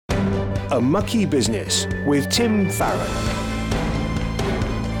A Mucky Business with Tim Farron.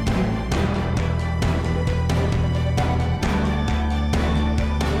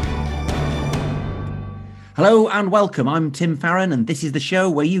 Hello and welcome. I'm Tim Farron, and this is the show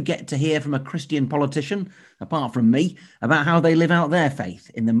where you get to hear from a Christian politician, apart from me, about how they live out their faith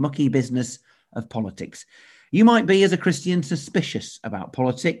in the mucky business of politics. You might be, as a Christian, suspicious about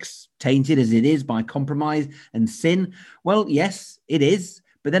politics, tainted as it is by compromise and sin. Well, yes, it is.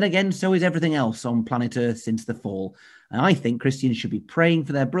 But then again, so is everything else on planet Earth since the fall. And I think Christians should be praying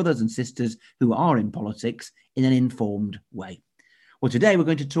for their brothers and sisters who are in politics in an informed way. Well, today we're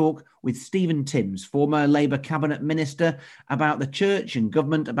going to talk with Stephen Timms, former Labour Cabinet Minister, about the church and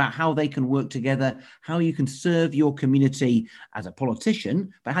government, about how they can work together, how you can serve your community as a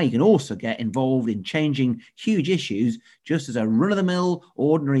politician, but how you can also get involved in changing huge issues just as a run-of-the-mill,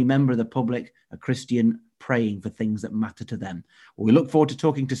 ordinary member of the public, a Christian praying for things that matter to them. Well, we look forward to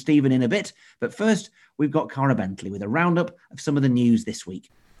talking to Stephen in a bit, but first we've got Cara Bentley with a roundup of some of the news this week.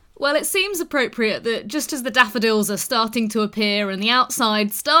 Well, it seems appropriate that just as the daffodils are starting to appear and the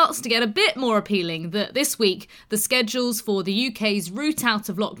outside starts to get a bit more appealing, that this week the schedules for the UK's route out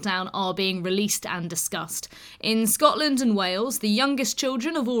of lockdown are being released and discussed. In Scotland and Wales, the youngest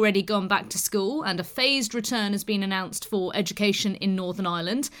children have already gone back to school and a phased return has been announced for education in Northern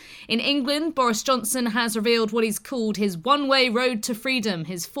Ireland. In England, Boris Johnson has revealed what he's called his one-way road to freedom,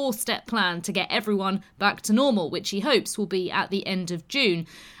 his four-step plan to get everyone back to normal, which he hopes will be at the end of June.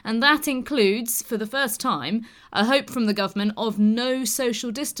 And that includes, for the first time, a hope from the government of no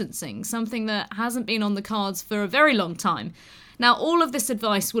social distancing, something that hasn't been on the cards for a very long time. Now, all of this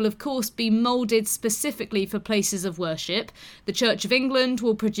advice will, of course, be moulded specifically for places of worship. The Church of England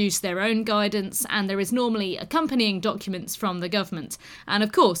will produce their own guidance, and there is normally accompanying documents from the government. And,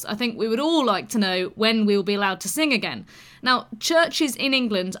 of course, I think we would all like to know when we'll be allowed to sing again. Now, churches in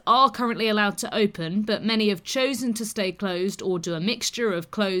England are currently allowed to open, but many have chosen to stay closed or do a mixture of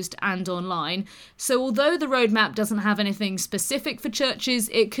closed and online. So although the roadmap doesn't have anything specific for churches,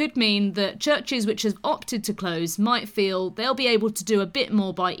 it could mean that churches which have opted to close might feel they'll be able to do a bit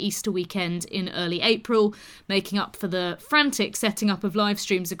more by Easter weekend in early April, making up for the frantic setting up of live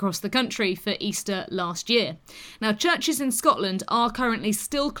streams across the country for Easter last year. Now, churches in Scotland are currently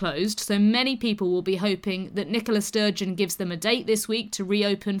still closed, so many people will be hoping that Nicola Sturgeon gives them a date this week to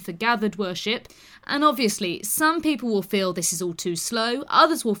reopen for gathered worship. And obviously, some people will feel this is all too slow,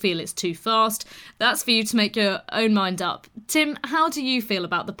 others will feel it's too fast. That's for you to make your own mind up. Tim, how do you feel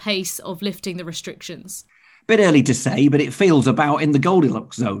about the pace of lifting the restrictions? Bit early to say, but it feels about in the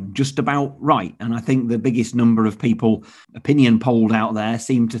Goldilocks zone, just about right. And I think the biggest number of people opinion polled out there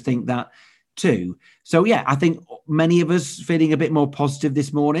seem to think that too. So, yeah, I think many of us feeling a bit more positive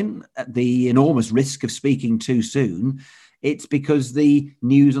this morning at the enormous risk of speaking too soon. It's because the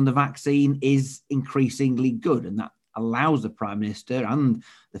news on the vaccine is increasingly good, and that allows the Prime Minister and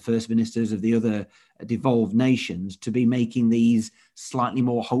the First Ministers of the other devolved nations to be making these slightly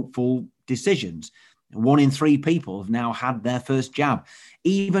more hopeful decisions. 1 in 3 people have now had their first jab.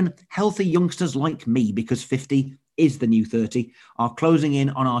 Even healthy youngsters like me, because 50 is the new 30, are closing in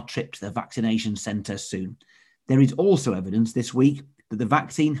on our trip to the vaccination centre soon. There is also evidence this week that the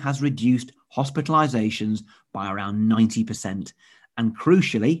vaccine has reduced hospitalisations by around 90%. And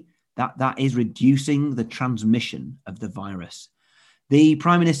crucially, that is reducing the transmission of the virus. The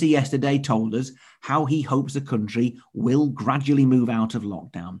Prime Minister yesterday told us how he hopes the country will gradually move out of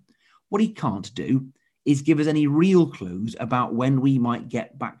lockdown. What he can't do is give us any real clues about when we might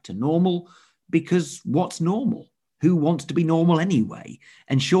get back to normal, because what's normal? Who wants to be normal anyway?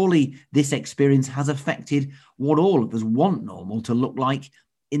 And surely this experience has affected what all of us want normal to look like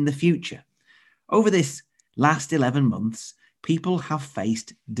in the future. Over this last 11 months, people have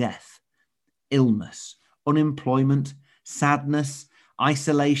faced death, illness, unemployment, sadness,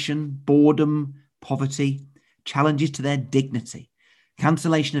 isolation, boredom, poverty, challenges to their dignity,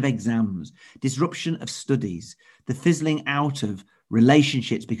 cancellation of exams, disruption of studies, the fizzling out of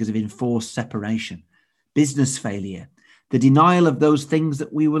relationships because of enforced separation, business failure, the denial of those things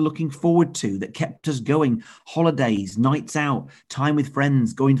that we were looking forward to, that kept us going, holidays, nights out, time with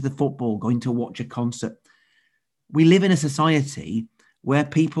friends, going to the football, going to watch a concert. We live in a society where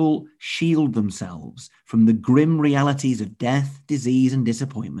people shield themselves from the grim realities of death, disease, and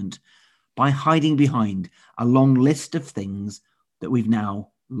disappointment by hiding behind a long list of things that we've now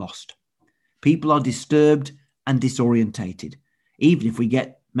lost. People are disturbed and disorientated, even if we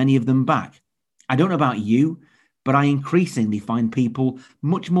get many of them back. I don't know about you, but I increasingly find people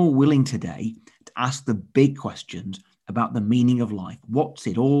much more willing today to ask the big questions about the meaning of life. What's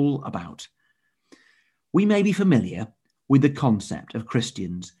it all about? We may be familiar with the concept of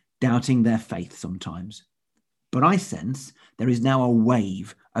Christians doubting their faith sometimes. But I sense there is now a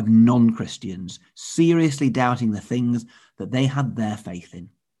wave of non-Christians seriously doubting the things that they had their faith in.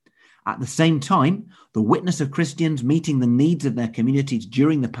 At the same time, the witness of Christians meeting the needs of their communities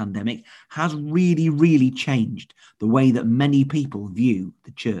during the pandemic has really changed the way that many people view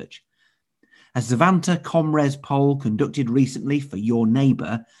the church. A Savanta Comres poll conducted recently for Your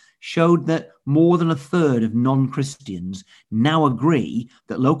Neighbour showed that more than a third of non-Christians now agree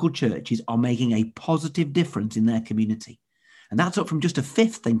that local churches are making a positive difference in their community. And that's up from just a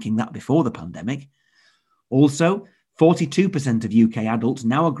fifth thinking that before the pandemic. Also, 42% of UK adults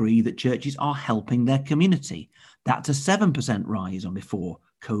now agree that churches are helping their community. That's a 7% rise on before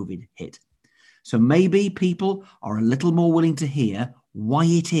COVID hit. So maybe people are a little more willing to hear why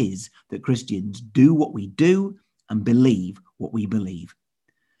it is that Christians do what we do and believe what we believe.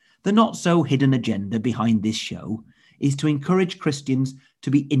 The not so hidden agenda behind this show is to encourage Christians to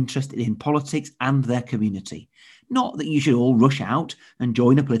be interested in politics and their community. Not that you should all rush out and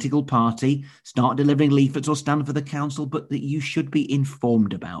join a political party, start delivering leaflets or stand for the council, but that you should be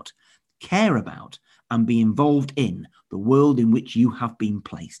informed about, care about, and be involved in the world in which you have been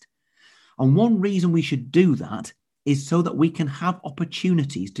placed. And one reason we should do that is so that we can have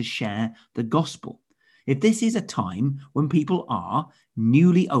opportunities to share the gospel. If this is a time when people are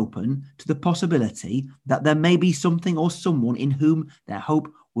newly open to the possibility that there may be something or someone in whom their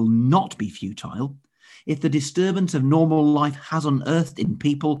hope will not be futile, if the disturbance of normal life has unearthed in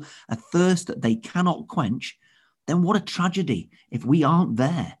people a thirst that they cannot quench, then what a tragedy if we aren't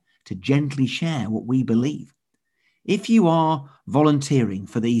there to gently share what we believe. If you are volunteering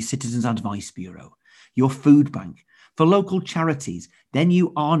for the Citizens Advice Bureau, your food bank, for local charities, then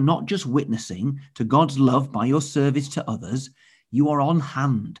you are not just witnessing to God's love by your service to others, you are on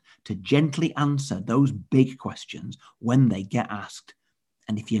hand to gently answer those big questions when they get asked.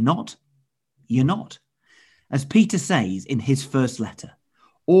 And if you're not, you're not. As Peter says in his first letter,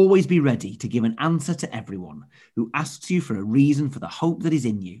 always be ready to give an answer to everyone who asks you for a reason for the hope that is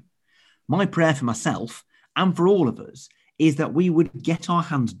in you. My prayer for myself and for all of us is that we would get our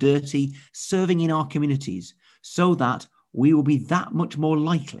hands dirty serving in our communities so that we will be that much more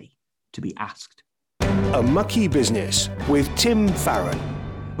likely to be asked. A Mucky Business with Tim Farron.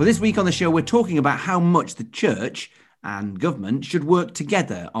 Well, this week on the show, we're talking about how much the church and government should work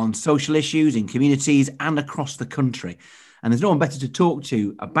together on social issues in communities and across the country. And there's no one better to talk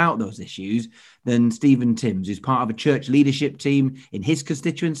to about those issues than Stephen Timms, who's part of a church leadership team in his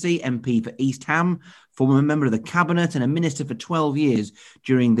constituency, MP for East Ham, former member of the Cabinet and a minister for 12 years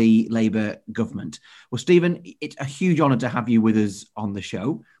during the Labour government. Well, Stephen, it's a huge honour to have you with us on the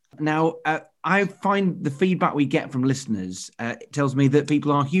show. Now, I find the feedback we get from listeners tells me that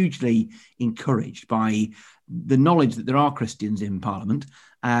people are hugely encouraged by the knowledge that there are Christians in Parliament,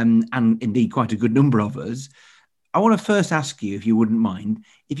 and indeed quite a good number of us. I want to first ask you, if you wouldn't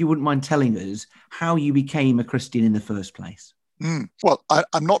mind telling us how you became a Christian in the first place. Well,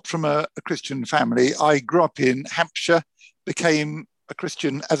 I'm not from a Christian family. I grew up in Hampshire, became a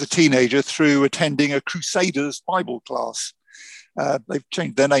Christian as a teenager through attending a Crusaders Bible class. They've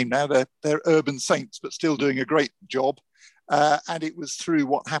changed their name now. They're Urban Saints, but still doing a great job. And it was through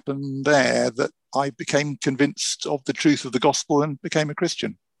what happened there that I became convinced of the truth of the gospel and became a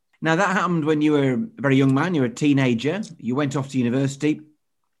Christian. Now, that happened when you were a very young man. You were a teenager. You went off to university.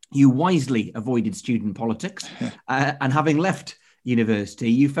 You wisely avoided student politics. And having left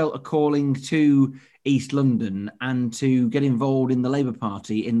university, you felt a calling to East London and to get involved in the Labour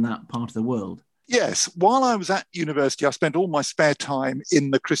Party in that part of the world. Yes, while I was at university, I spent all my spare time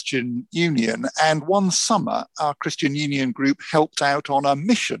in the Christian Union. And one summer, our Christian Union group helped out on a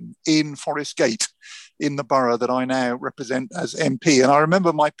mission in Forest Gate, in the borough that I now represent as MP. And I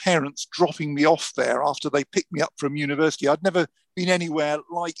remember my parents dropping me off there after they picked me up from university. I'd never been anywhere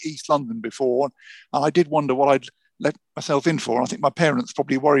like East London before. And I did wonder what I'd let myself in for. I think my parents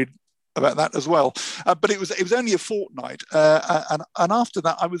probably worried about that as well. But it was only a fortnight. And after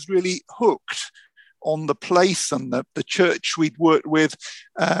that, I was really hooked on the place and the church we'd worked with.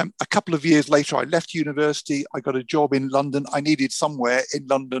 A couple of years later, I left university. I got a job in London. I needed somewhere in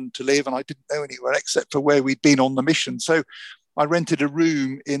London to live, and I didn't know anywhere except for where we'd been on the mission. So I rented a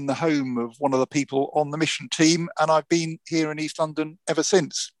room in the home of one of the people on the mission team, and I've been here in East London ever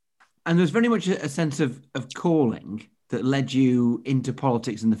since. And there's very much a sense of calling that led you into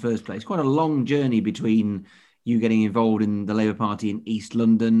politics in the first place. Quite a long journey between you getting involved in the Labour Party in East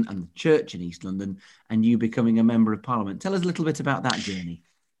London and the church in East London and you becoming a member of Parliament. Tell us a little bit about that journey.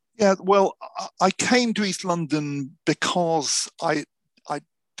 Yeah, well, I came to East London because I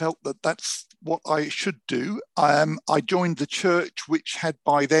felt that that's what I should do. I joined the church, which had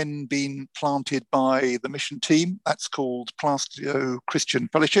by then been planted by the mission team. That's called Plastio Christian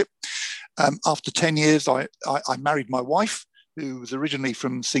Fellowship. After 10 years, I married my wife, who was originally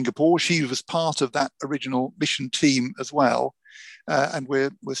from Singapore. She was part of that original mission team as well. And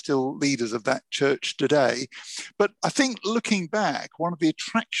we're still leaders of that church today. But I think looking back, one of the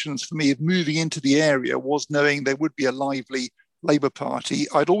attractions for me of moving into the area was knowing there would be a lively Labour Party.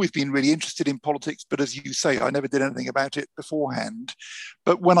 I'd always been really interested in politics, but as you say, I never did anything about it beforehand.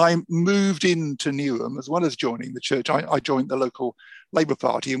 But when I moved into Newham, as well as joining the church, I joined the local Labour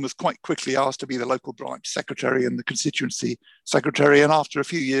Party and was quite quickly asked to be the local branch secretary and the constituency secretary, and after a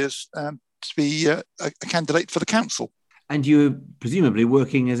few years to be a candidate for the council. And you were presumably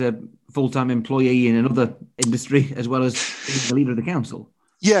working as a full-time employee in another industry as well as being the leader of the council.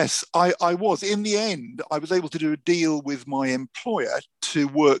 Yes, I was. In the end, I was able to do a deal with my employer to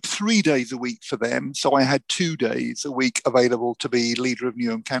work 3 days a week for them. So I had 2 days a week available to be leader of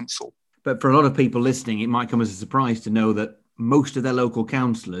Newham Council. But for a lot of people listening, it might come as a surprise to know that most of their local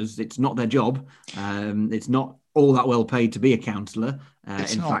councillors, it's not their job. It's not all that well paid to be a councillor.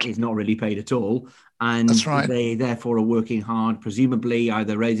 In fact, it's not really paid at all. And that's right. They therefore are working hard, presumably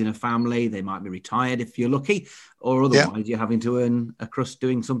either raising a family, they might be retired if you're lucky, or otherwise you're having to earn a crust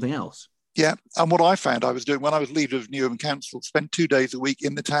doing something else. Yeah, and what I found I was doing when I was leader of Newham Council, spent 2 days a week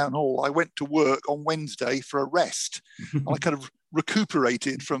in the town hall. I went to work on Wednesday for a rest. I kind of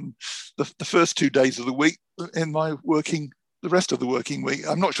recuperated from the first 2 days of the week in my the rest of the working week.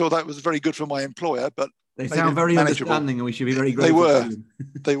 I'm not sure that was very good for my employer, but they sound very understanding, and we should be very grateful.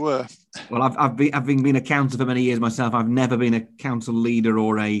 They were. Well, having been a councillor for many years myself, I've never been a council leader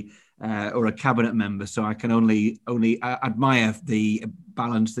or a cabinet member, so I can only admire the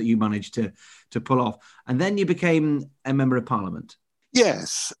balance that you managed to pull off. And then you became a member of Parliament.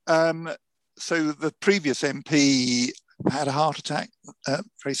 Yes. So the previous MP had a heart attack,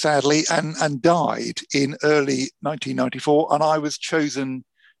 very sadly, and died in early 1994, and I was chosen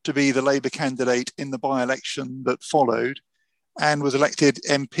to be the Labour candidate in the by-election that followed and was elected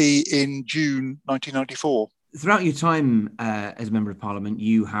MP in June 1994. Throughout your time as a Member of Parliament,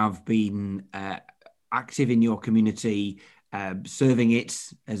 you have been active in your community, serving it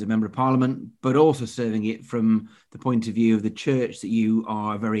as a Member of Parliament, but also serving it from the point of view of the church that you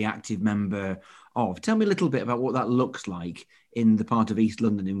are a very active member of. Tell me a little bit about what that looks like in the part of East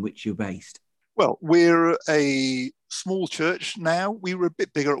London in which you're based. Well, we're a small church now. We were a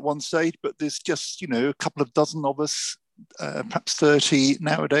bit bigger at one stage, but there's just, a couple of dozen of us, perhaps 30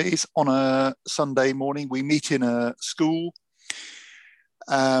 nowadays. On a Sunday morning, we meet in a school.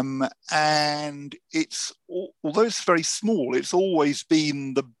 And although it's very small, it's always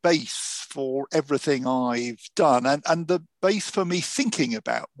been the base for everything I've done and the base for me thinking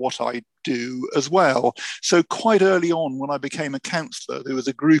about what I do as well. So quite early on, when I became a councillor, there was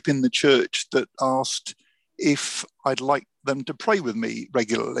a group in the church that asked if I'd like them to pray with me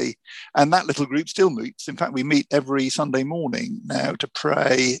regularly. And that little group still meets. In fact, we meet every Sunday morning now to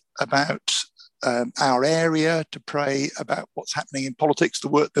pray about our area, to pray about what's happening in politics, the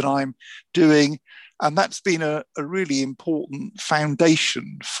work that I'm doing. And that's been a really important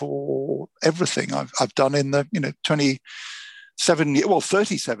foundation for everything I've done in the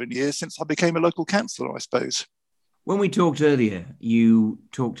 37 years since I became a local councillor, I suppose. When we talked earlier, you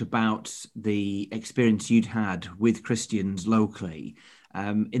talked about the experience you'd had with Christians locally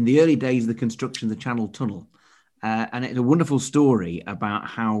in the early days of the construction of the Channel Tunnel. And it's a wonderful story about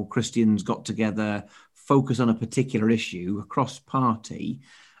how Christians got together, focused on a particular issue across party,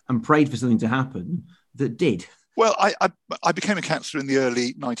 and prayed for something to happen that did. Well, I became a councillor in the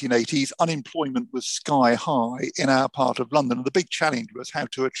early 1980s. Unemployment was sky high in our part of London. And the big challenge was how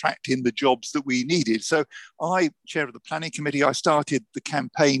to attract in the jobs that we needed. So I, chair of the planning committee, I started the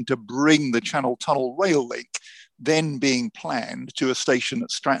campaign to bring the Channel Tunnel rail link, then being planned, to a station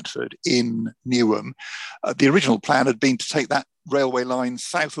at Stratford in Newham. The original plan had been to take that railway line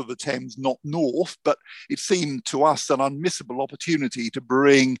south of the Thames, not north, but it seemed to us an unmissable opportunity to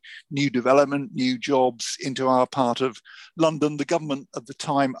bring new development, new jobs into our part of London. The government at the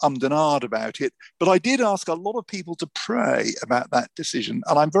time ummed and ahed about it, but I did ask a lot of people to pray about that decision,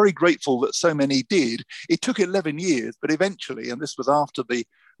 and I'm very grateful that so many did. It took 11 years, but eventually, and this was after the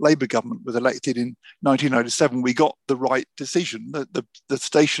Labour government was elected in 1997, we got the right decision. The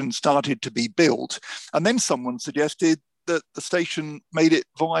station started to be built, and then someone suggested that the station made it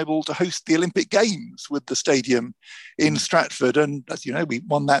viable to host the Olympic Games with the stadium in Stratford. And as you know, we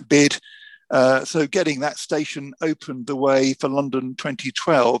won that bid So getting that station opened the way for London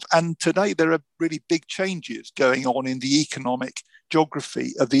 2012. And today there are really big changes going on in the economic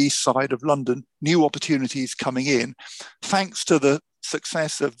geography of the east side of London, new opportunities coming in, thanks to the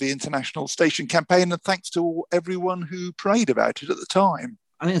success of the International Station campaign and thanks to everyone who prayed about it at the time.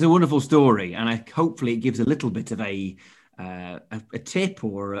 I think it's a wonderful story, and hopefully it gives a little bit of a tip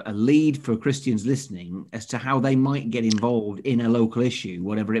or a lead for Christians listening as to how they might get involved in a local issue,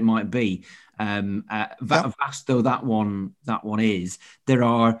 whatever it might be. Vast though that one is, there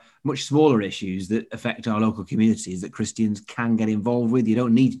are much smaller issues that affect our local communities that Christians can get involved with. You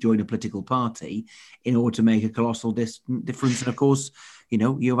don't need to join a political party in order to make a colossal difference. And of course,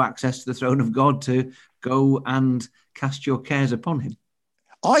 you have access to the throne of God to go and cast your cares upon him.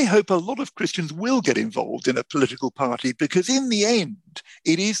 I hope a lot of Christians will get involved in a political party, because in the end,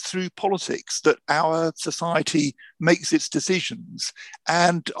 it is through politics that our society makes its decisions.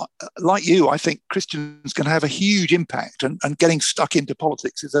 And like you, I think Christians can have a huge impact, and getting stuck into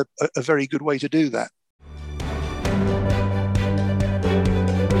politics is a very good way to do that.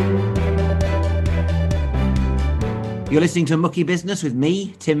 You're listening to Mucky Business with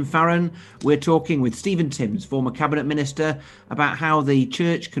me, Tim Farron. We're talking with Stephen Timms, former Cabinet Minister, about how the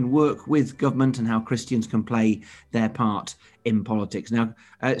church can work with government and how Christians can play their part in politics. Now,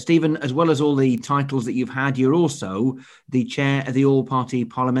 Stephen, as well as all the titles that you've had, you're also the chair of the all-party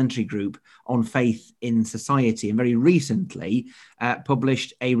parliamentary group on faith in society, and very recently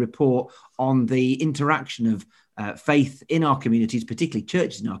published a report on the interaction of faith in our communities, particularly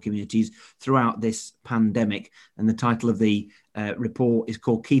churches in our communities, throughout this pandemic. And the title of the report is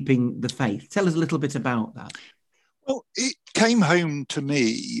called Keeping the Faith. Tell us a little bit about that. Well, it came home to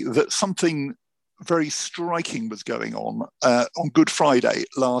me that something very striking was going on Good Friday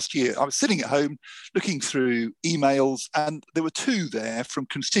last year. I was sitting at home looking through emails, and there were two there from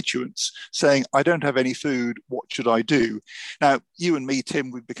constituents saying, I don't have any food, what should I do? Now, you and me, Tim,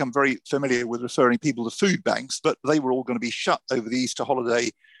 we've become very familiar with referring people to food banks, but they were all going to be shut over the Easter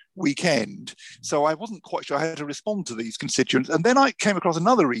holiday weekend. So I wasn't quite sure how to respond to these constituents. And then I came across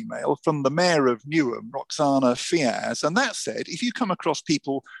another email from the Mayor of Newham, Roxana Fiaz, and that said, if you come across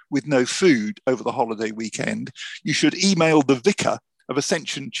people with no food over the holiday weekend, you should email the vicar of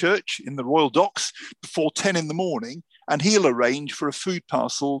Ascension Church in the Royal Docks before 10 in the morning, and he'll arrange for a food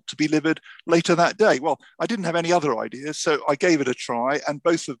parcel to be delivered later that day. Well, I didn't have any other ideas, so I gave it a try, and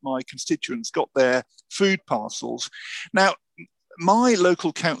both of my constituents got their food parcels. Now, my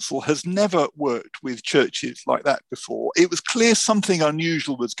local council has never worked with churches like that before. It was clear something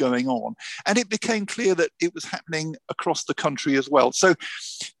unusual was going on, and it became clear that it was happening across the country as well. So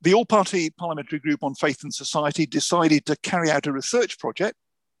the all-party parliamentary group on faith and society decided to carry out a research project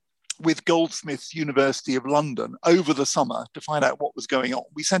with Goldsmiths University of London over the summer to find out what was going on.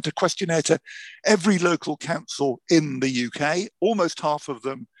 We sent a questionnaire to every local council in the UK. Almost half of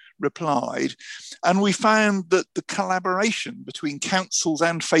them replied, and we found that the collaboration between councils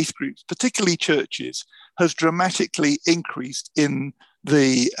and faith groups, particularly churches, has dramatically increased in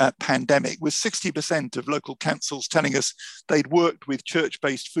the pandemic, with 60% of local councils telling us they'd worked with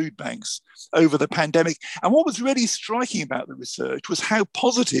church-based food banks over the pandemic. And what was really striking about the research was how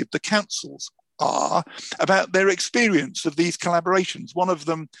positive the councils are about their experience of these collaborations. One of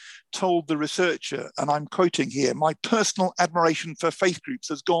them told the researcher, and I'm quoting here, "My personal admiration for faith groups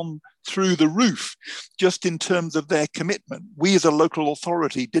has gone through the roof just in terms of their commitment. We as a local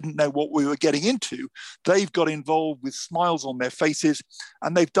authority didn't know what we were getting into. They've got involved with smiles on their faces,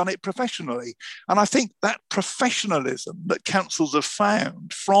 and they've done it professionally." And I think that professionalism that councils have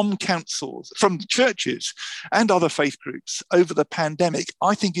found from churches and other faith groups over the pandemic,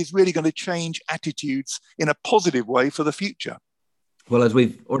 I think is really going to change attitudes in a positive way for the future. Well, as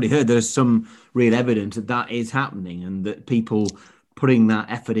we've already heard, there's some real evidence that that is happening, and that people putting that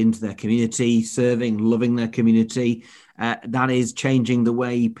effort into their community, serving, loving their community, that is changing the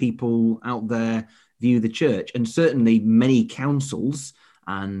way people out there view the church. And certainly many councils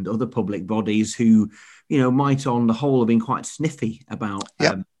and other public bodies who, might on the whole have been quite sniffy about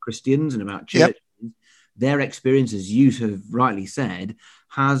Christians and about churches, their experience, as you have rightly said,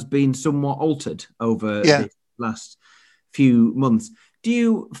 has been somewhat altered over this last few months. Do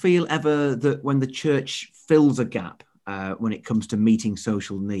you feel ever that when the church fills a gap when it comes to meeting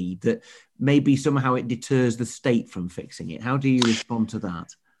social need, that maybe somehow it deters the state from fixing it? How do you respond to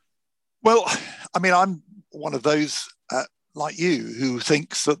that? Well, I mean, I'm one of those like you who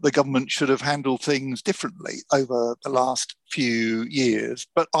thinks that the government should have handled things differently over the last few years.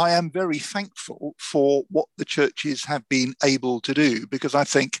 But I am very thankful for what the churches have been able to do, because I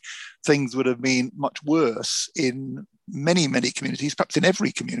think things would have been much worse in many, many communities, perhaps in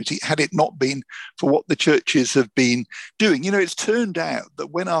every community, had it not been for what the churches have been doing. It's turned out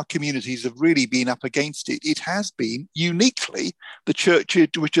that when our communities have really been up against it, it has been uniquely the churches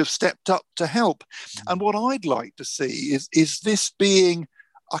which have stepped up to help. And what I'd like to see is this being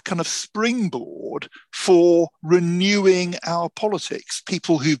a kind of springboard for renewing our politics.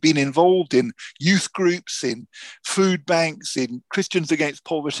 People who've been involved in youth groups, in food banks, in Christians Against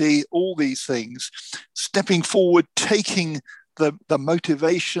Poverty, all these things, stepping forward, taking the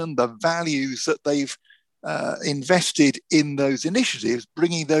motivation, the values that they've invested in those initiatives,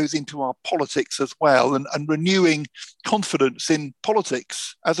 bringing those into our politics as well, and renewing confidence in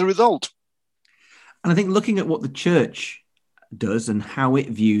politics as a result. And I think looking at what the church does and how it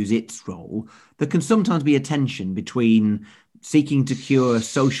views its role, there can sometimes be a tension between seeking to cure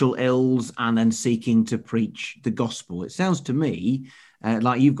social ills and then seeking to preach the gospel. It sounds to me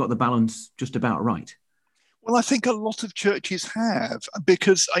like you've got the balance just about right. Well, I think a lot of churches have,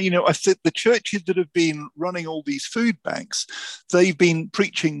 because, I think the churches that have been running all these food banks, they've been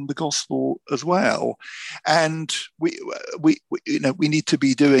preaching the gospel as well. And we need to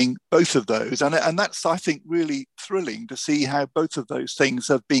be doing both of those. And that's, I think, really thrilling to see how both of those things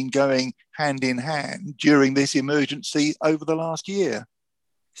have been going hand in hand during this emergency over the last year.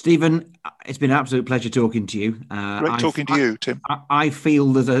 Stephen, it's been an absolute pleasure talking to you. Great talking to you, Tim. I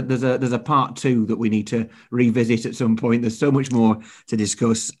feel there's a part two that we need to revisit at some point. There's so much more to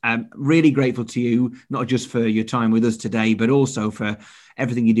discuss. I'm really grateful to you, not just for your time with us today, but also for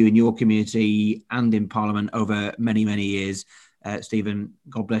everything you do in your community and in Parliament over many, many years. Stephen,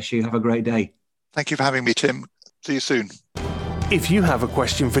 God bless you. Have a great day. Thank you for having me, Tim. See you soon. If you have a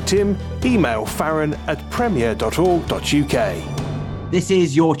question for Tim, email farron@premier.org.uk. This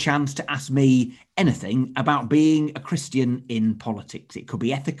is your chance to ask me anything about being a Christian in politics. It could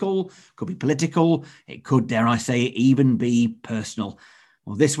be ethical, could be political, it could, dare I say, even be personal.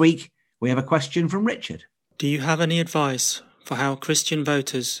 Well, this week, we have a question from Richard. Do you have any advice for how Christian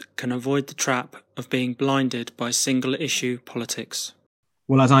voters can avoid the trap of being blinded by single-issue politics?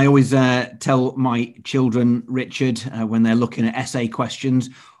 Well, as I always tell my children, Richard, when they're looking at essay questions,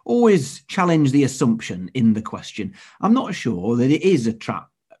 always challenge the assumption in the question. I'm not sure that it is a trap,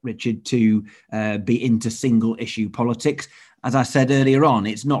 Richard, to be into single issue politics. As I said earlier on,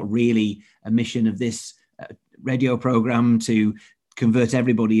 it's not really a mission of this radio programme to convert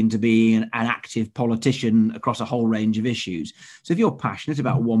everybody into being an active politician across a whole range of issues. So if you're passionate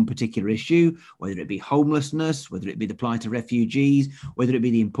about one particular issue, whether it be homelessness, whether it be the plight of refugees, whether it be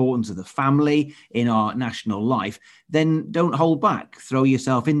the importance of the family in our national life, then don't hold back, throw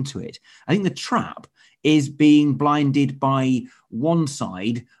yourself into it. I think the trap is being blinded by one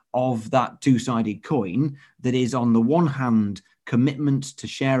side of that two-sided coin that is, on the one hand, commitment to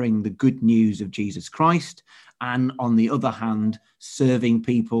sharing the good news of Jesus Christ, and on the other hand, serving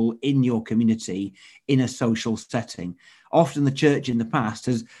people in your community in a social setting. Often the church in the past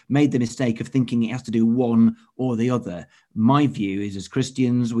has made the mistake of thinking it has to do one or the other. My view is, as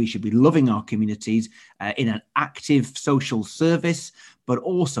Christians, we should be loving our communities in an active social service, but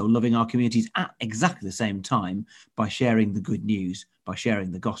also loving our communities at exactly the same time by sharing the good news, by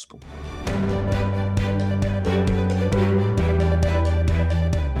sharing the gospel.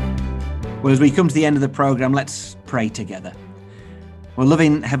 Well, as we come to the end of the programme, let's pray together. Well,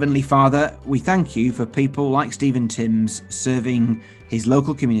 loving Heavenly Father, we thank you for people like Stephen Timms serving his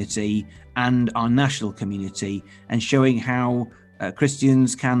local community and our national community and showing how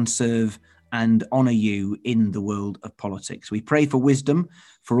Christians can serve and honour you in the world of politics. We pray for wisdom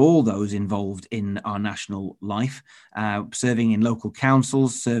for all those involved in our national life, serving in local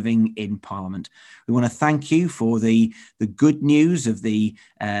councils, serving in Parliament. We want to thank you for the good news of the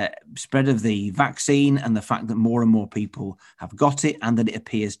spread of the vaccine and the fact that more and more people have got it and that it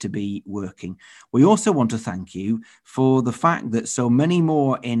appears to be working. We also want to thank you for the fact that so many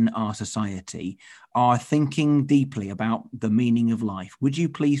more in our society are thinking deeply about the meaning of life. Would you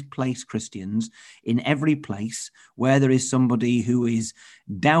please place Christians in every place where there is somebody who is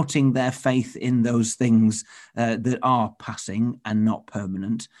doubting their faith in those things that are passing and not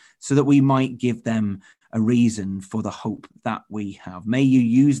permanent, so that we might give them a reason for the hope that we have. May you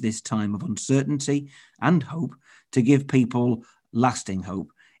use this time of uncertainty and hope to give people lasting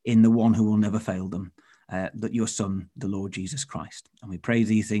hope in the one who will never fail them, that your Son, the Lord Jesus Christ. And we pray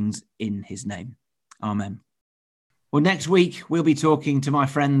these things in his name. Amen. Well, next week, we'll be talking to my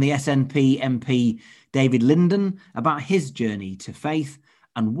friend, the SNP MP, David Linden, about his journey to faith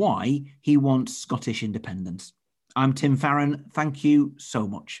and why he wants Scottish independence. I'm Tim Farron. Thank you so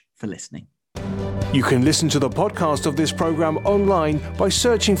much for listening. You can listen to the podcast of this programme online by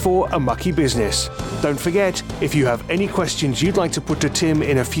searching for A Mucky Business. Don't forget, if you have any questions you'd like to put to Tim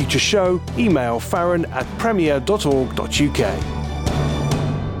in a future show, email farron@premier.org.uk.